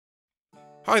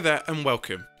Hi there and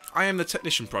welcome. I am the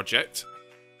Technician Project,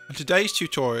 and today's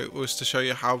tutorial was to show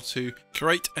you how to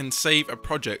create and save a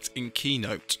project in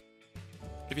Keynote.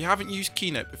 If you haven't used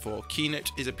Keynote before,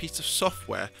 Keynote is a piece of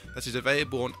software that is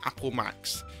available on Apple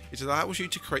Macs. It allows you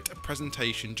to create a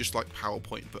presentation just like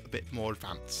PowerPoint but a bit more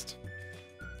advanced.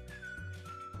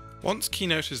 Once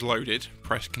Keynote is loaded,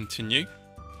 press Continue.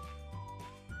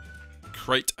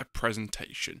 Create a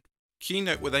presentation.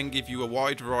 Keynote will then give you a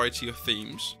wide variety of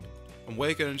themes, and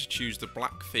we're going to choose the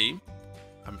black theme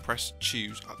and press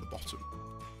choose at the bottom.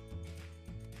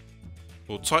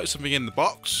 We'll type something in the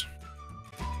box.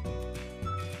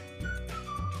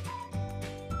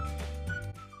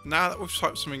 Now that we've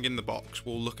typed something in the box,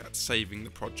 we'll look at saving the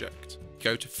project.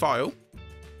 Go to File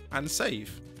and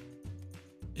Save.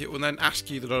 It will then ask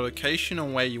you the location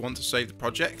on where you want to save the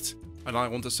project, and I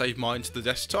want to save mine to the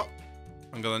desktop.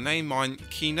 I'm going to name mine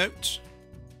Keynote.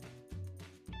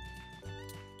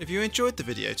 If you enjoyed the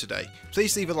video today,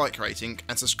 please leave a like rating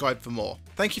and subscribe for more.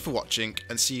 Thank you for watching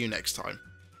and see you next time.